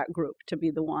group to be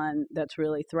the one that's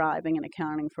really thriving and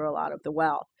accounting for a lot of the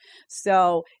wealth.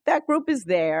 So that group is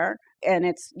there, and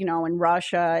it's, in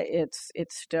Russia, it's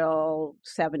still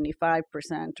 75%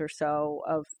 or so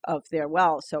of their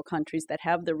wealth. So countries that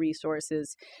have the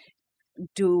resources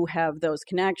do have those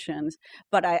connections,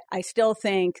 but I still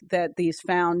think that these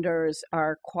founders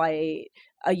are quite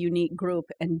a unique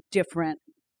group and different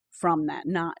from that,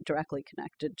 not directly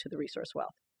connected to the resource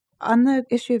wealth. On the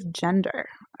issue of gender,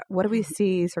 what do we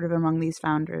see sort of among these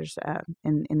founders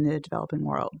in the developing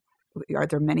world? Are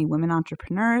there many women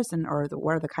entrepreneurs,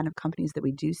 what are the kind of companies that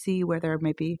we do see where there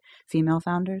may be female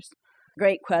founders?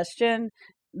 Great question.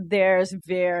 There's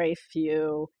very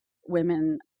few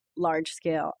women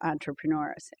large-scale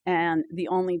entrepreneurs. And the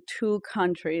only two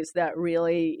countries that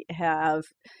really have,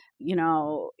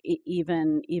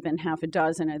 even half a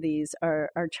dozen of these are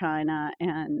China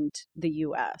and the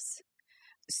US.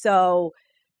 So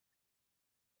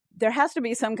there has to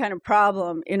be some kind of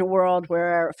problem in a world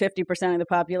where 50% of the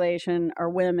population are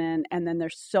women, and then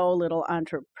there's so little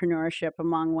entrepreneurship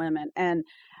among women. And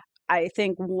I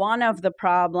think one of the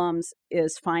problems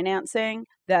is financing,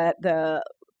 that the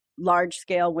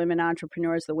large-scale women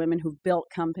entrepreneurs, the women who've built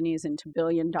companies into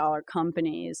billion-dollar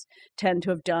companies, tend to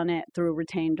have done it through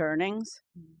retained earnings.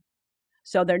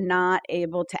 So they're not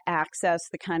able to access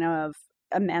the kind of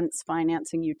immense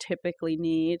financing you typically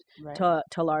need to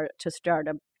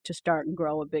start and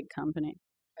grow a big company.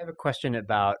 I have a question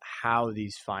about how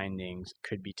these findings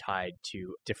could be tied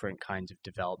to different kinds of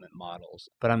development models.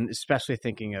 But I'm especially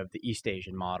thinking of the East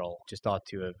Asian model, just thought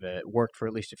to have worked for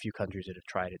at least a few countries that have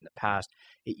tried it in the past.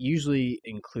 It usually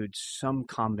includes some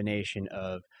combination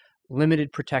of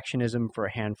limited protectionism for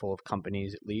a handful of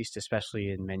companies, at least, especially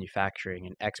in manufacturing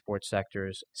and export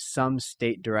sectors, some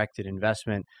state-directed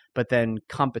investment, but then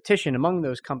competition among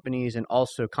those companies and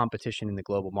also competition in the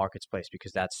global marketplace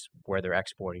because that's where they're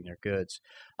exporting their goods.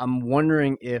 I'm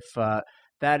wondering if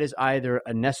that is either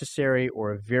a necessary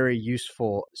or a very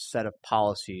useful set of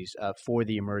policies for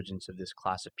the emergence of this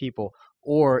class of people,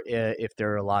 or if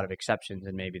there are a lot of exceptions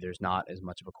and maybe there's not as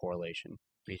much of a correlation.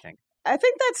 What do you think? I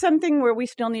think that's something where we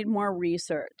still need more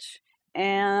research.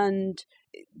 And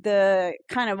the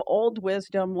kind of old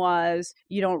wisdom was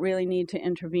you don't really need to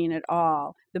intervene at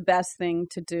all. The best thing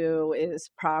to do is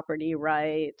property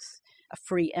rights, a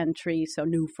free entry so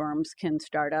new firms can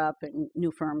start up and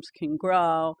new firms can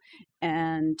grow,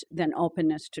 and then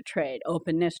openness to trade.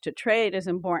 Openness to trade is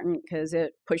important because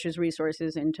it pushes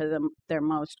resources into their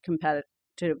most competitive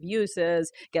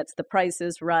uses, gets the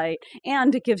prices right,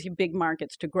 and it gives you big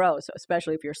markets to grow. So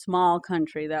especially if you're a small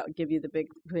country, that would give you the big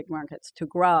markets to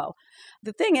grow.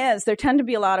 The thing is, there tend to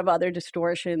be a lot of other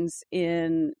distortions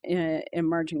in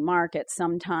emerging markets,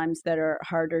 sometimes that are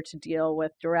harder to deal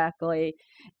with directly.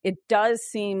 It does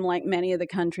seem like many of the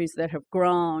countries that have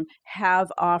grown have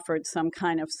offered some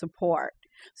kind of support.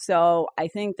 So I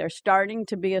think there's starting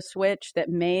to be a switch that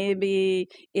maybe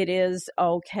it is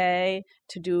okay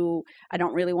to do, I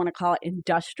don't really want to call it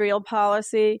industrial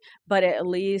policy, but at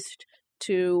least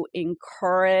to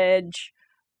encourage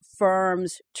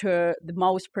the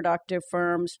most productive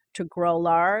firms to grow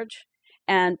large.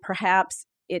 And perhaps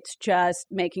it's just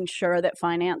making sure that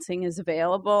financing is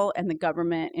available and the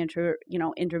government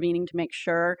intervening to make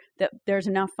sure that there's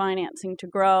enough financing to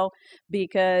grow,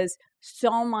 because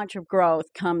so much of growth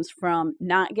comes from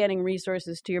not getting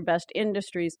resources to your best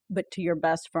industries, but to your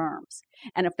best firms.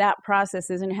 And if that process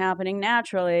isn't happening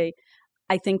naturally,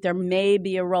 I think there may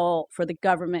be a role for the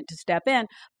government to step in,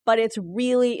 but it's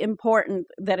really important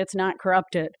that it's not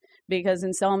corrupted, because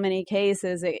in so many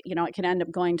cases, it can end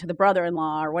up going to the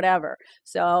brother-in-law or whatever.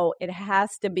 So it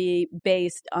has to be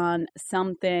based on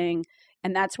something,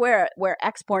 and that's where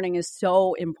exporting is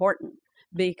so important.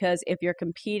 Because if you're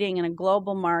competing in a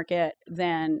global market,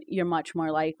 then you're much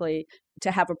more likely to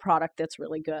have a product that's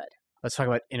really good. Let's talk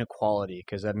about inequality,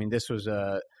 because this was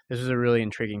a really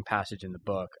intriguing passage in the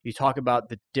book. You talk about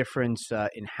the difference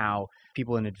in how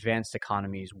people in advanced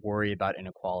economies worry about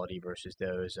inequality versus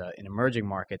those in emerging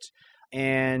markets,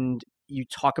 and you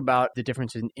talk about the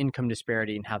difference in income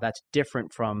disparity and how that's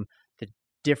different from the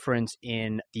difference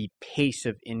in the pace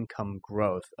of income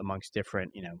growth amongst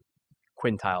different,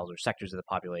 quintiles or sectors of the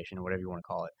population, or whatever you want to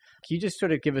call it. Can you just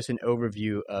sort of give us an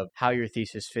overview of how your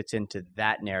thesis fits into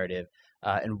that narrative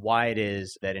and why it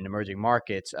is that in emerging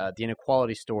markets, the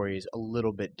inequality story is a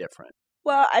little bit different?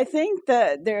 Well, I think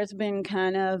that there's been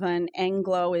kind of an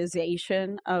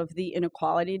Angloization of the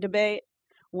inequality debate,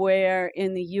 where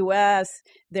in the U.S.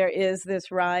 there is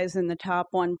this rise in the top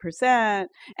 1%,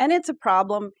 and it's a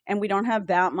problem, and we don't have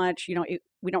that much,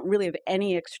 we don't really have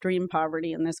any extreme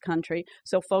poverty in this country,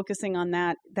 so focusing on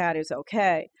that is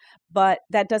okay. But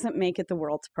that doesn't make it the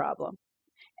world's problem.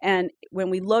 And when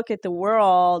we look at the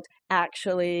world,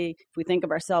 actually, if we think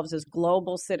of ourselves as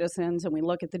global citizens and we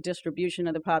look at the distribution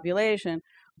of the population,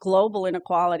 global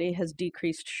inequality has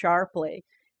decreased sharply,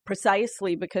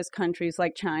 precisely because countries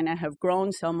like China have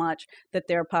grown so much that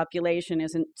their population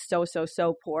isn't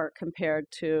so poor compared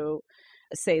to,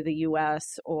 say, the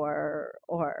U.S. or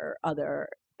other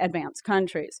advanced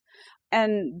countries.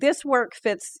 And this work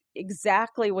fits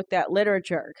exactly with that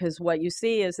literature, because what you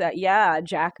see is that, yeah,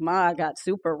 Jack Ma got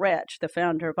super rich, the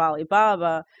founder of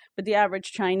Alibaba, but the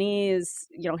average Chinese,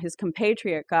 his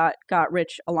compatriot got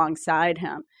rich alongside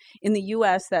him. In the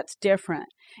U.S., that's different.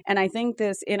 And I think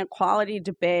this inequality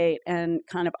debate and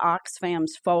kind of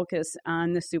Oxfam's focus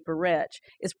on the super rich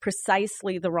is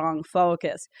precisely the wrong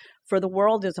focus. For the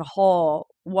world as a whole,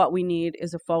 what we need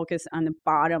is a focus on the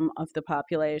bottom of the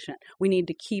population. We need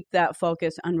to keep that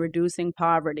focus on reducing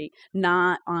poverty,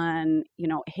 not on,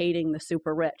 hating the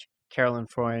super rich. Carolyn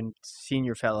Freund,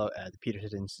 Senior Fellow at the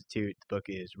Peterson Institute. The book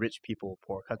is Rich People,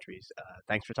 Poor Countries.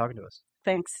 Thanks for talking to us.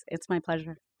 Thanks. It's my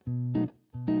pleasure.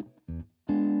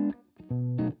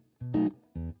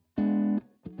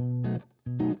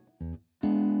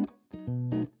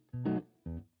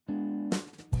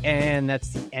 And that's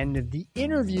the end of the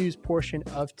interviews portion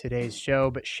of today's show.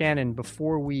 But Shannon,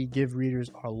 before we give readers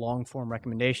our long-form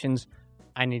recommendations,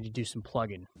 I need to do some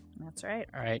plugging. That's right.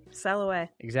 All right. Sell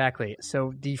away. Exactly.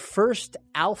 So the first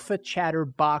Alpha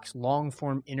Chatterbox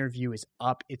long-form interview is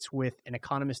up. It's with an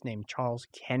economist named Charles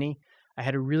Kenny. I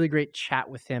had a really great chat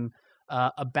with him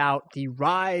about the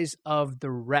rise of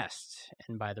the rest.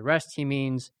 And by the rest, he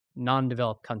means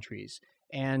non-developed countries.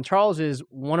 And Charles is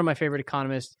one of my favorite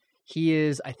economists. He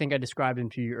is, I think I described him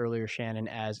to you earlier, Shannon,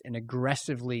 as an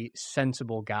aggressively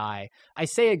sensible guy. I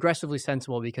say aggressively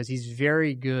sensible because he's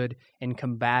very good in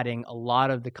combating a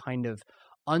lot of the kind of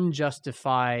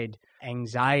unjustified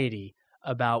anxiety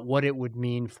about what it would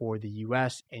mean for the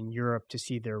U.S. and Europe to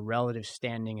see their relative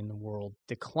standing in the world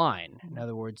decline. In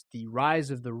other words, the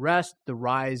rise of the rest, the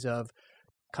rise of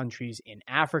countries in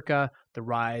Africa, the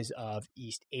rise of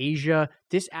East Asia.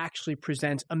 This actually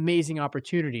presents amazing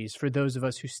opportunities for those of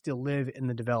us who still live in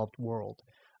the developed world.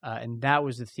 And that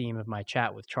was the theme of my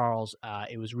chat with Charles.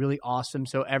 It was really awesome.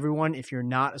 So everyone, if you're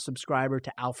not a subscriber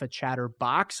to Alpha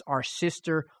Chatterbox, our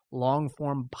sister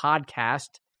long-form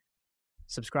podcast,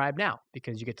 subscribe now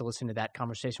because you get to listen to that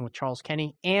conversation with Charles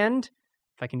Kenny. And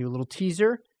if I can do a little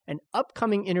teaser, an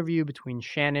upcoming interview between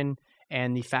Shannon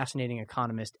and the fascinating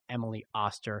economist Emily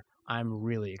Oster. I'm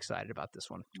really excited about this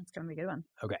one. It's going to be a good one.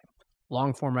 Okay.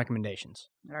 Long form recommendations.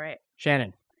 All right.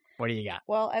 Shannon, what do you got?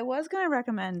 Well, I was going to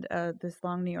recommend this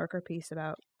long New Yorker piece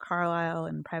about Carlyle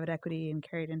and private equity and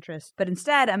carried interest, but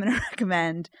instead I'm going to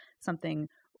recommend something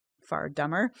far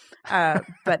dumber,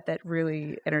 but that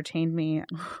really entertained me,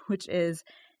 which is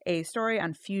a story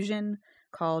on fusion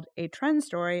called A Trend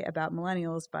Story About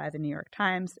Millennials by the New York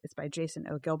Times. It's by Jason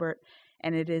O. Gilbert,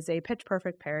 and it is a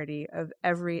pitch-perfect parody of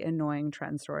every annoying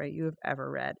trend story you have ever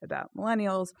read about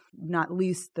millennials, not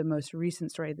least the most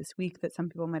recent story this week that some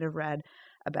people might have read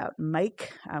about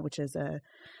Mike, which is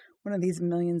one of these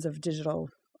millions of digital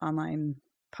online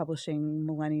publishing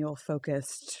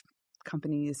millennial-focused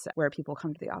companies where people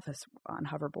come to the office on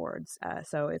hoverboards.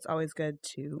 So it's always good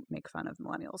to make fun of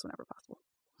millennials whenever possible.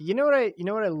 You know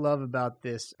what I love about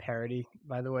this parody,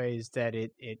 by the way, is that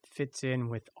it fits in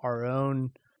with our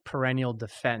own perennial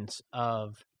defense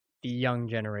of the young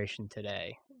generation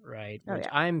today, right? Oh, Which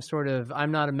yeah.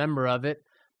 I'm not a member of it,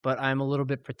 but I'm a little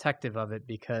bit protective of it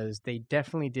because they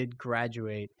definitely did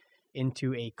graduate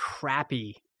into a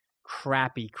crappy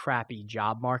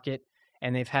job market,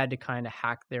 and they've had to kind of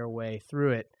hack their way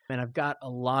through it. And I've got a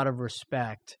lot of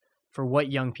respect for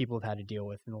what young people have had to deal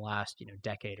with in the last,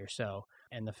 decade or so.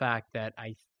 And the fact that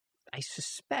I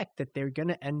suspect that they're going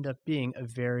to end up being a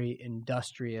very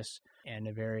industrious and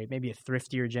maybe a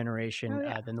thriftier generation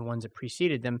than the ones that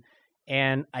preceded them.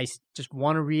 And I just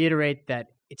want to reiterate that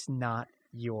it's not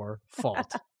your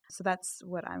fault. So that's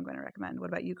what I'm going to recommend. What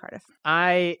about you, Cardiff?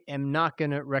 I am not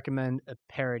going to recommend a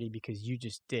parody because you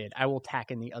just did. I will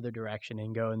tack in the other direction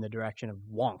and go in the direction of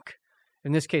wonk.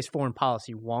 In this case, foreign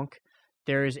policy wonk.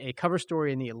 There is a cover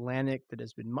story in The Atlantic that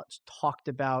has been much talked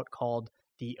about called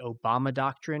The Obama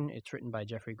Doctrine. It's written by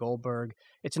Jeffrey Goldberg.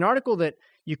 It's an article that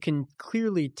you can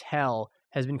clearly tell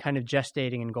has been kind of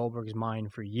gestating in Goldberg's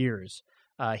mind for years.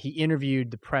 He interviewed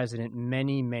the president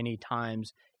many, many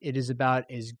times. It is about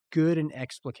as good an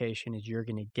explication as you're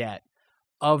going to get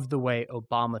of the way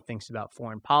Obama thinks about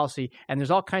foreign policy. And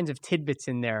there's all kinds of tidbits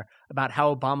in there about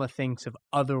how Obama thinks of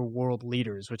other world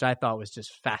leaders, which I thought was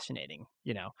just fascinating.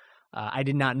 I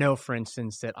did not know, for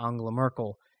instance, that Angela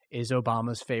Merkel is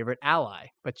Obama's favorite ally,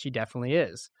 but she definitely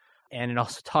is. And it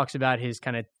also talks about his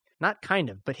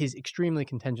his extremely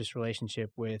contentious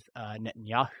relationship with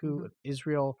Netanyahu of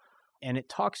Israel. And it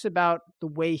talks about the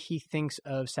way he thinks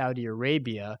of Saudi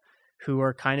Arabia, who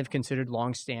are kind of considered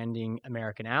longstanding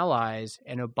American allies.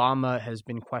 And Obama has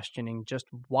been questioning just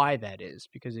why that is.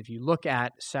 Because if you look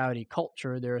at Saudi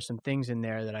culture, there are some things in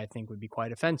there that I think would be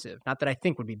quite offensive. Not that I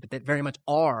think would be, but that very much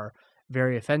are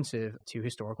very offensive to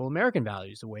historical American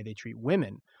values, the way they treat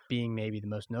women being maybe the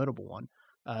most notable one.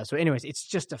 So anyways, it's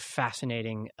just a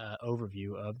fascinating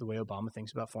overview of the way Obama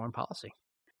thinks about foreign policy.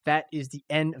 That is the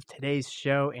end of today's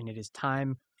show, and it is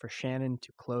time for Shannon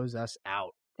to close us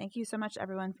out. Thank you so much,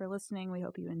 everyone, for listening. We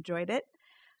hope you enjoyed it.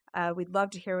 We'd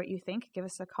love to hear what you think. Give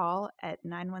us a call at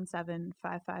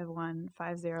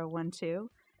 917-551-5012.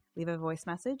 Leave a voice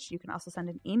message. You can also send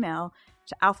an email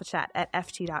to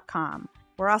alphachat@ft.com.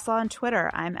 We're also on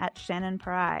Twitter. I'm at Shannon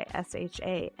Parai,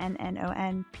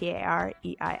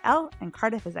 ShannonPareil, and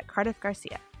Cardiff is at Cardiff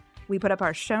Garcia. We put up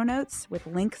our show notes with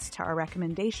links to our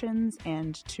recommendations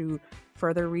and to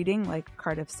further reading like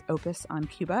Cardiff's opus on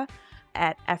Cuba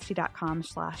at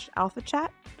ft.com/alphachat.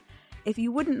 If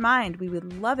you wouldn't mind, we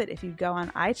would love it if you go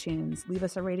on iTunes, leave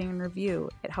us a rating and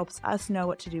review. It helps us know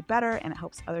what to do better, and it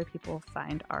helps other people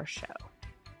find our show.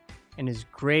 And as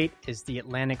great as the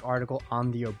Atlantic article on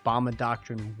the Obama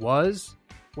doctrine was,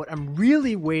 what I'm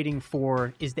really waiting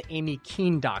for is the Amy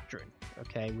Keene doctrine,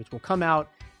 okay, which will come out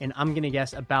in, I'm going to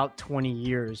guess, about 20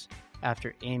 years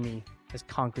after Amy has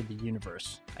conquered the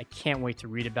universe. I can't wait to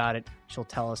read about it. She'll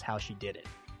tell us how she did it.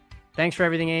 Thanks for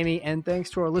everything, Amy, and thanks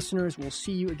to our listeners. We'll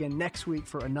see you again next week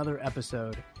for another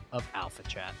episode of Alpha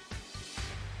Chat.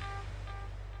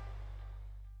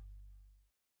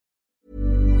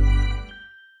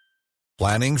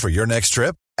 Planning for your next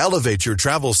trip? Elevate your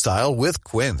travel style with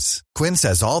Quince. Quince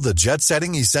has all the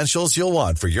jet-setting essentials you'll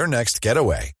want for your next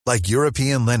getaway, like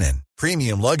European linen,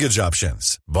 premium luggage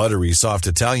options, buttery soft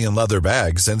Italian leather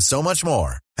bags, and so much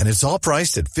more. And it's all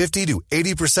priced at 50 to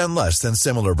 80% less than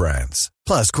similar brands.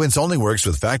 Plus, Quince only works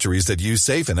with factories that use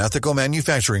safe and ethical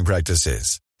manufacturing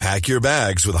practices. Pack your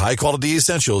bags with high-quality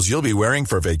essentials you'll be wearing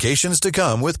for vacations to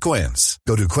come with Quince.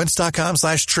 Go to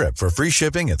quince.com/trip for free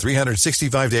shipping and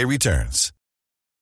 365-day returns.